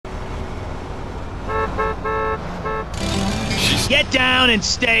Get down and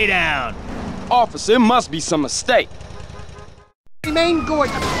stay down. Officer, it must be some mistake. Remain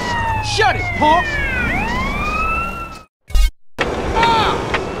gorgeous. Shut it, punk! Ah!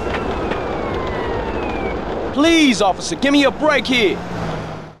 Please, officer, give me a break here.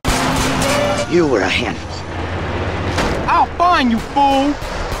 You were a handful. I'll find you, fool!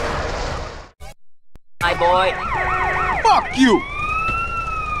 Hi, boy. Fuck you!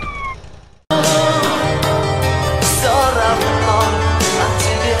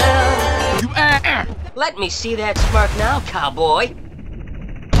 You Let me see that smirk now, cowboy. The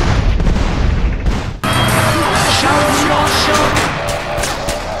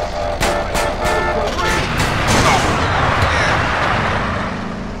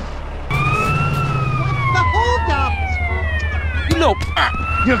hold-up! You know,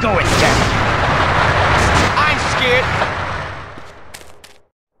 You're going down. I ain't scared.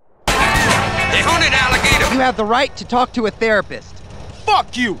 They hunted alligator. You have the right to talk to a therapist.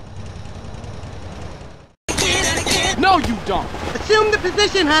 Fuck you! No, you don't. Assume the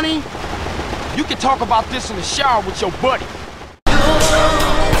position, honey. You can talk about this in the shower with your buddy.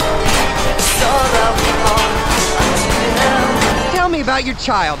 Tell me about your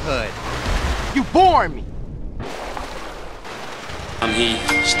childhood. You boring me. He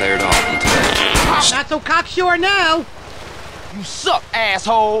stared off into that. Not so cocksure now. You suck,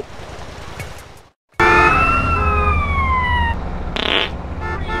 asshole.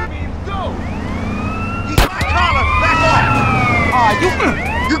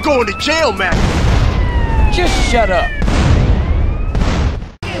 You're going to jail, man. Just shut up.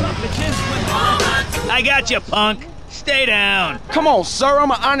 I got you, punk. Stay down. Come on, sir,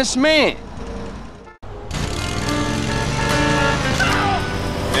 I'm an honest man.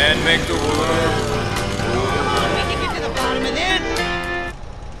 And make the world. We can get to the bottom of this.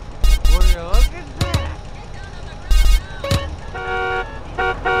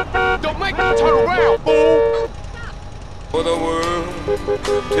 Don't make me turn around, fool. For the world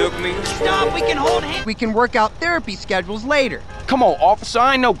took me. Stop, we can hold hands. We can work out therapy schedules later. Come on, officer,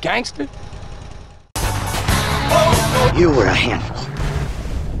 I ain't no gangster. You were a handful.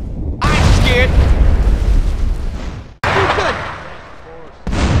 I ain't scared.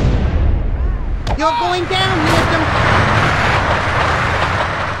 You're going down, handsome.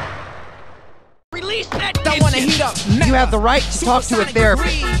 Release that I want to heat up now. You have the right to talk to a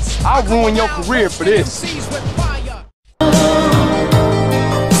therapist. I'll ruin your career for this.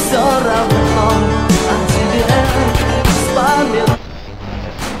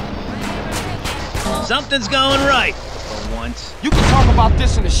 Something's going right for once. You can talk about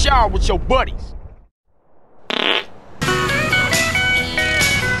this in the shower with your buddies.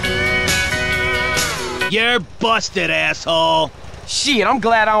 You're busted, asshole. Shit, I'm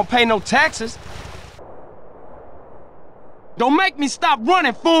glad I don't pay no taxes. Don't make me stop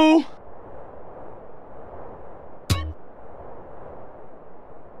running, fool!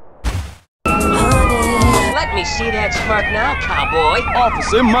 Let me see that smirk now, cowboy.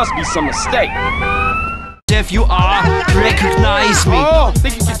 Officer, it must be some mistake. If you are, recognize me. Oh,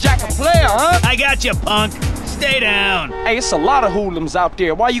 think you can jack a player, huh? I got you, punk. Stay down. Hey, it's a lot of hoodlums out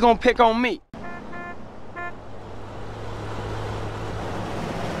there. Why you gonna pick on me?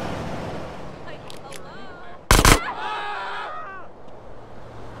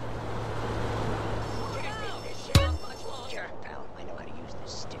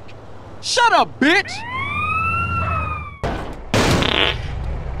 Shut up, bitch!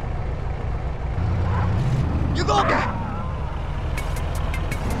 You go.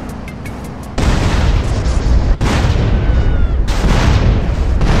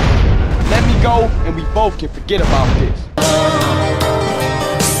 Let me go, and we both can forget about this.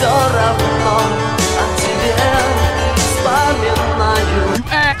 You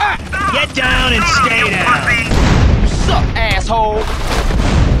Get down and stay down. You suck, asshole!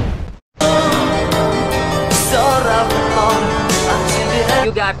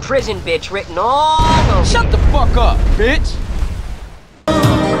 You got prison bitch written all over. Shut the fuck up, bitch!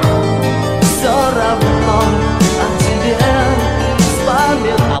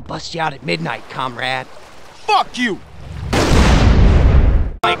 I'll bust you out at midnight, comrade. Fuck you!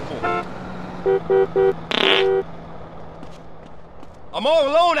 I'm all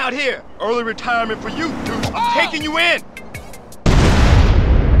alone out here. Early retirement for you, dude. I'm taking you in.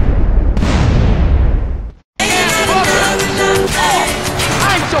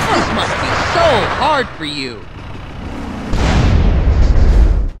 This must be so hard for you.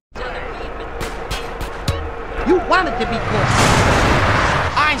 You wanted to be good.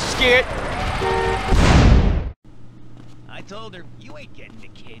 I ain't scared. I told her, you ain't getting the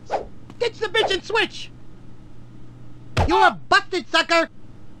kids. Ditch the bitch and switch. You are busted, sucker!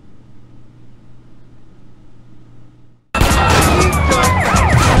 You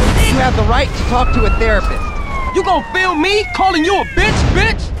have the right to talk to a therapist. You gonna film me calling you a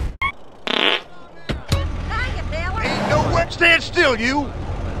bitch? Ain't nowhere. Stand still, you.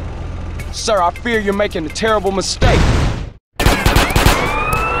 Sir, I fear you're making a terrible mistake.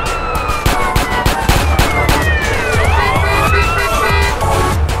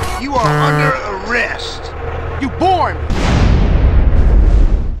 You are under arrest. You boring me.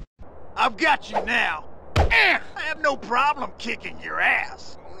 I've got you now. I have no problem kicking your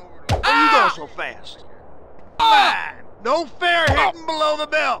ass. Where you going so fast? Fine. No fair hitting below the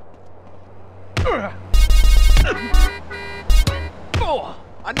belt.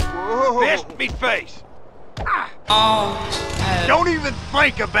 Fist me face. Don't even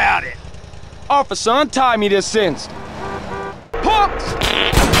think about it. Officer, untie me this instant. Punks!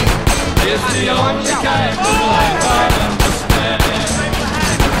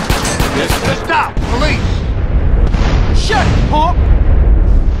 Stop, police. Shut it, punk!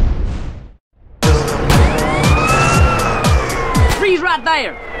 Freeze right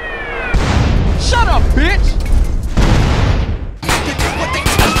there! Shut up, bitch!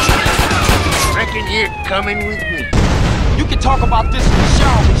 Reckon you're coming with me. You can talk about this in the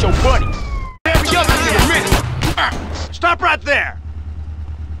shower with your buddies. Hurry up in a minute. Stop right there.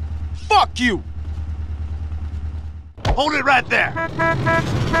 Fuck you! Hold it right there.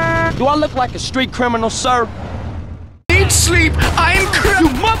 Do I look like a street criminal, sir? Eat sleep. I'm You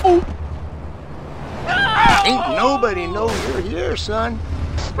mumble! Ain't nobody knows you're here, son.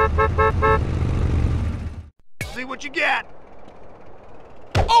 See what you got.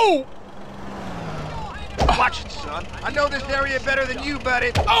 Oh! Watch it, son. I know this area better than you,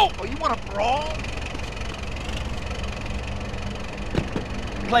 buddy. Oh, you want to brawl?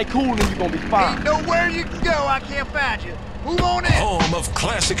 Play cool and you're gonna be fine. Ain't nowhere you can go. I can't find you. Move on in. Home of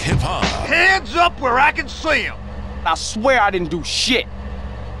classic hip-hop. Hands up where I can see them. I swear I didn't do shit.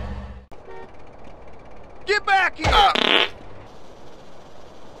 Get back here.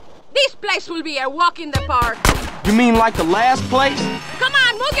 This place will be a walk in the park. You mean like the last place? Come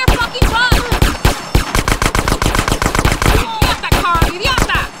on, move your fucking butt! Idiota, Carl,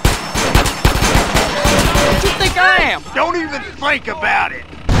 idiota! What you think I am? Don't even think about it.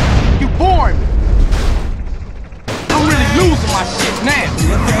 You boring me. I'm really losing my shit now.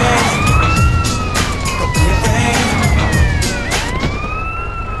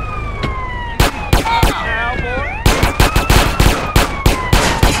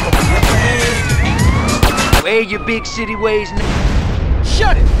 Where your big city ways now?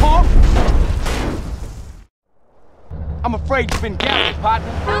 Shut it, punk! I'm afraid you've been gassed,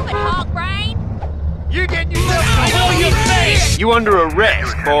 partner. Move it, Hog Brain! You getting yourself on your face. You under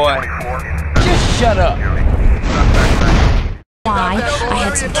arrest, boy. Just shut up. Why? I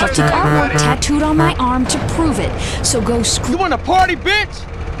had some Celtic artwork tattooed on my arm to prove it. So go screw. You want a party, bitch?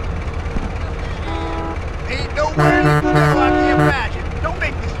 Ain't nowhere you can go. I can't imagine. Don't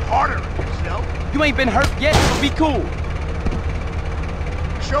make this harder on yourself. You ain't been hurt yet, so be cool.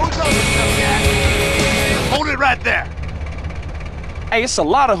 Show's over, Jack. Hold it right there. Hey, it's a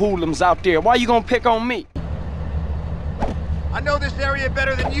lot of hoodlums out there. Why you gonna pick on me? I know this area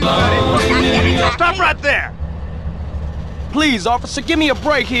better than you, buddy. Stop right there. Please, officer, give me a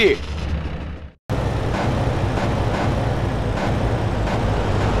break here.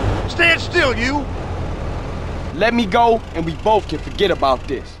 Stand still, you. Let me go, and we both can forget about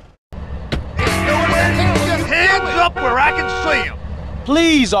this. Hands up where I can see them.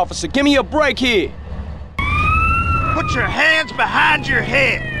 Please, officer, give me a break here. Put your hands behind your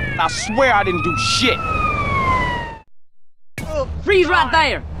head. I swear I didn't do shit. Freeze right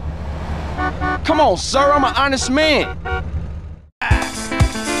there! Come on, sir, I'm an honest man.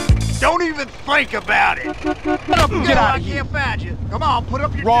 Don't even think about it. Get up and get out I of here. can't find you. Come on, put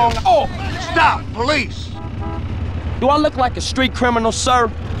up your Wrong. dues. Oh, Stop, police. do I look like a street criminal, sir?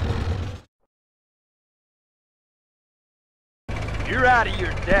 You're out of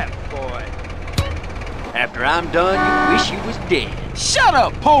your depth, boy. After I'm done, you wish you was dead. Shut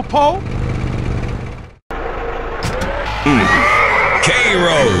up, Popo.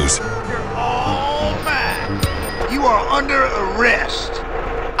 K-Rose. You're all mine. You are under arrest.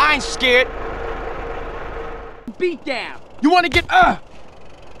 I ain't scared. Beat down! You wanna get, You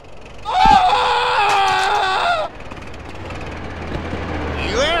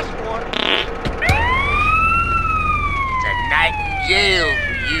asked for it. It's a night in jail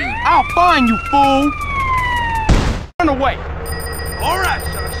for you. I'll find you, fool. Run away. All right,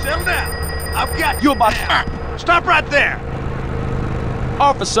 son, settle down. I've got You about now. Stop right there.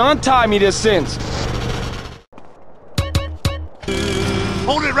 Officer, untie me this instant.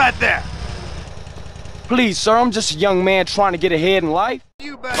 it right there. Please, sir, I'm just a young man trying to get ahead in life.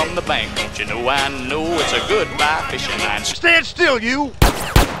 You better From the bank, don't you know I know it's a goodbye fishing line. stand still, you.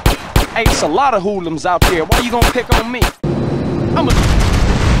 Hey, it's a lot of hoodlums out there. Why you gonna pick on me? I'm a...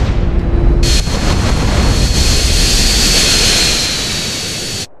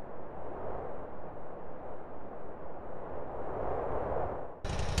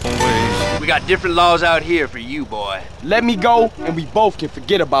 We got different laws out here for you, boy. Let me go, and we both can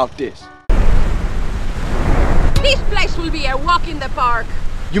forget about this. This place will be a walk in the park.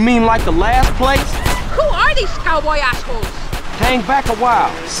 You mean like the last place? Who are these cowboy assholes? Hang back a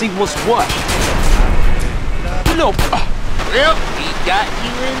while, see what's what. You know... Well, we got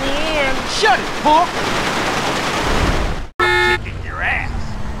you in the end. Shut it, punk! I'm kicking your ass.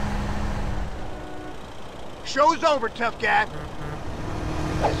 Show's over, tough guy.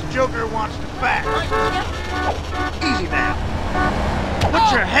 This joker wants to fight. Easy now.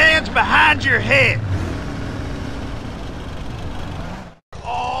 Put your hands behind your head.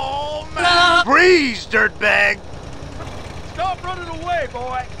 Oh, man. Freeze, dirtbag. Stop running away,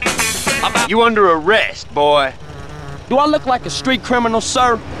 boy. You under arrest, boy. Do I look like a street criminal,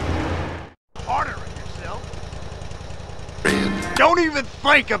 sir? Harder on yourself. Don't even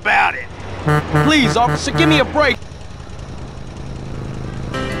think about it. Please, officer, give me a break.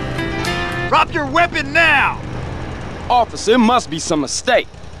 Drop your weapon now. Officer, it must be some mistake.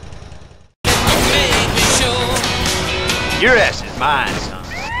 Your ass is mine, son.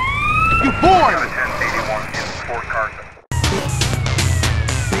 You bored me.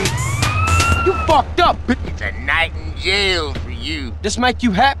 You fucked up, bitch. It's a night in jail for you. This make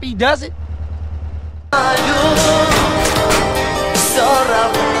you happy, does it?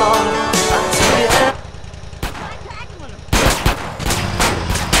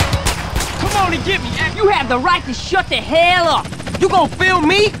 Come on and get me, Act. You have the right to shut the hell up. You gonna film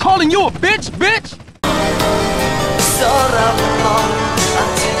me calling you a bitch, bitch?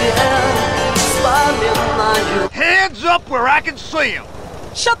 Hands up where I can see them.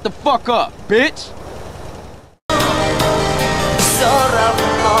 Shut the fuck up, bitch.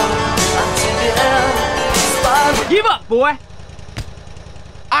 Give up, boy.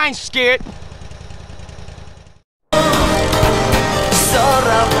 I ain't scared.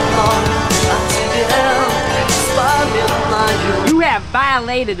 You have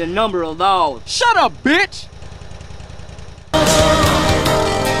violated a number of laws. Shut up, bitch.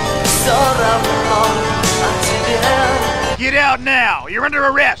 Get out now. You're under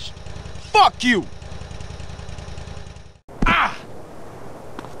arrest. Fuck you. Ah.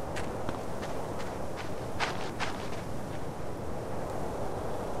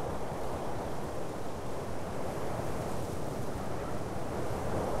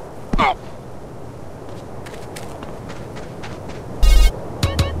 Oh.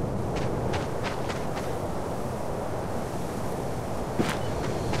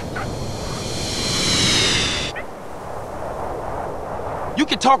 You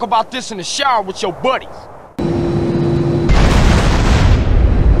can talk about this in the shower with your buddies.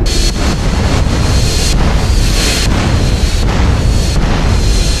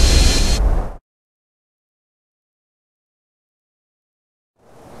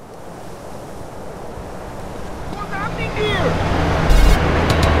 What's happening here?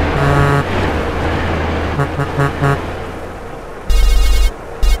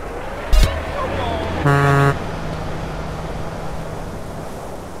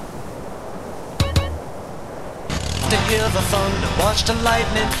 To hear the thunder, watch the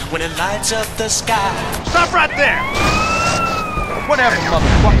lightning when it lights up the sky. Stop right there. Whatever,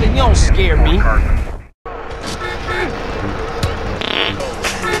 motherfucker, you don't scare me.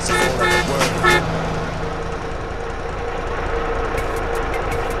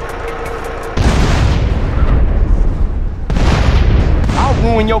 I'll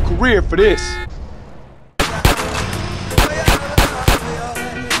ruin your career for this.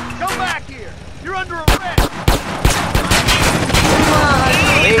 Come back here. You're under arrest.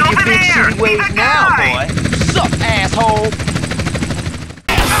 Where's your big city ways now, boy? Sup, asshole?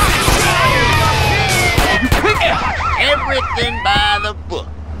 You quick. Everything by the book.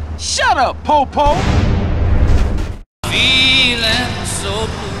 Shut up, Popo. Feeling so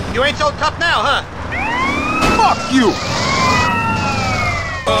blue. You ain't so tough now, huh? Fuck you.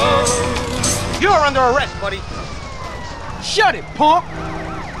 You're under arrest, buddy. Shut it, punk.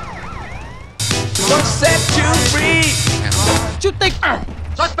 What set you free? What you think?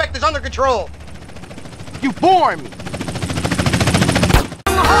 Suspect is under control. You boring me.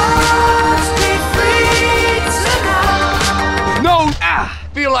 No.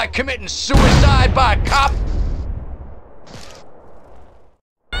 Feel like committing suicide by a cop?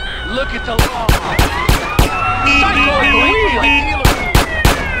 Look at the law.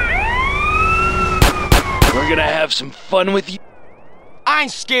 We're gonna have some fun with you. I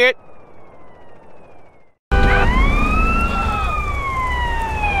ain't scared.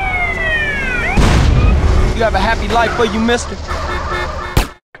 You have a happy life for you, mister?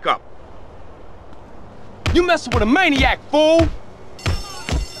 Back up. You messing with a maniac, fool!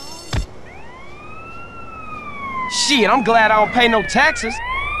 Shit, I'm glad I don't pay no taxes.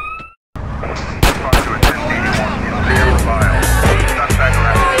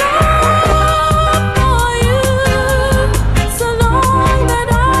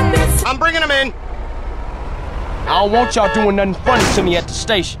 I'm bringing him in. I don't want y'all doing nothing funny to me at the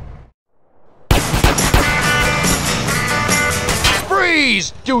station.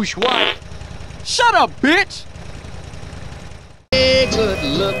 Freeze, douchewad. Shut up, bitch! Hey, good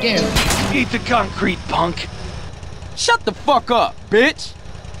looking. Eat the concrete, punk. Shut the fuck up, bitch!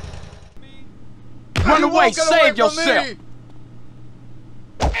 Run away, save yourself!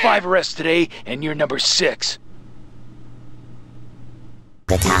 5 arrests today, and you're number 6.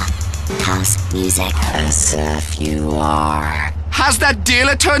 The top house music. SF you are. Has that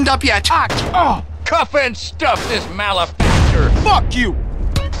dealer turned up yet? Oh! Cuff and stuff this malefactor! Fuck you!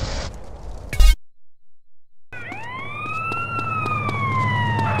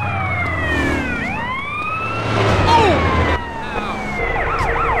 Oh!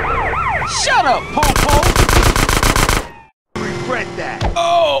 Shut up, po-po! Regret that.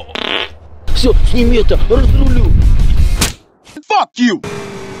 Oh! Все, сними это, разрулю. Fuck you!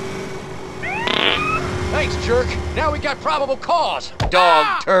 Thanks, jerk. Now we got probable cause.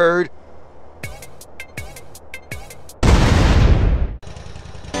 Dog turd.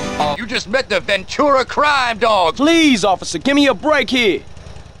 You just met the Ventura crime dog. Please, officer, give me a break here.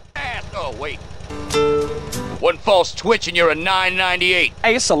 Oh, wait. One false twitch and you're a 998.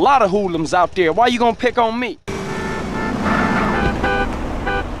 Hey, it's a lot of hoodlums out there. Why you gonna pick on me?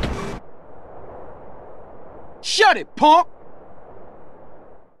 Shut it, punk!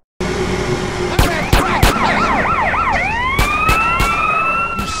 You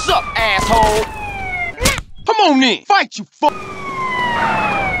suck, asshole! Come on in, fight you fuck!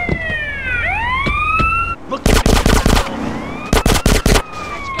 Look at me.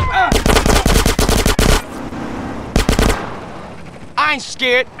 I ain't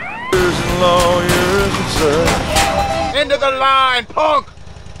scared. Into the line, punk!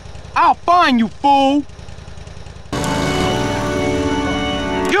 I'll find you, fool!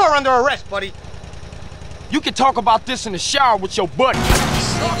 You're under arrest, buddy. You can talk about this in the shower with your buddy.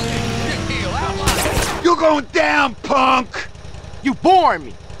 You're going down, punk! You boring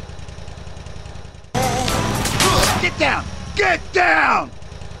me. Get down! Get down!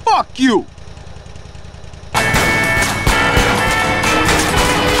 Fuck you!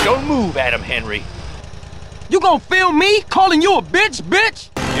 Don't move, Adam Henry. You gonna film me calling you a bitch, bitch?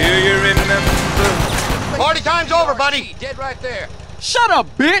 Do you remember? Party time's over, buddy. Dead right there. Shut up,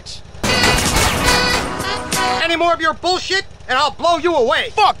 bitch! Any more of your bullshit, and I'll blow you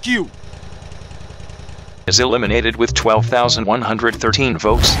away. Fuck you! Is eliminated with 12,113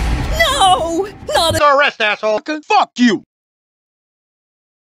 votes. No! Not a arrest, asshole. Fuck you!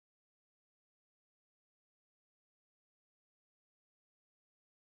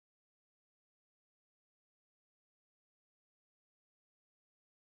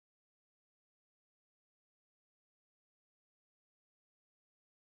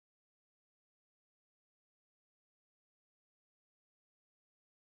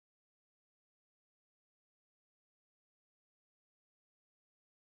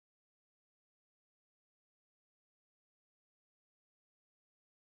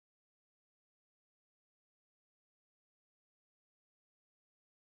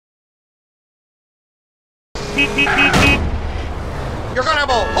 You're gonna have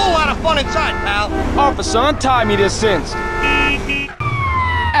a whole lot of fun inside, pal. Officer, untie me this instant.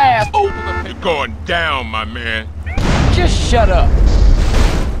 Ass. Oh. You're going down, my man. Just shut up.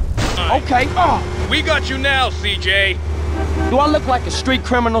 Okay. Oh. We got you now, CJ. Do I look like a street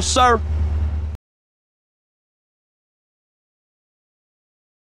criminal, sir?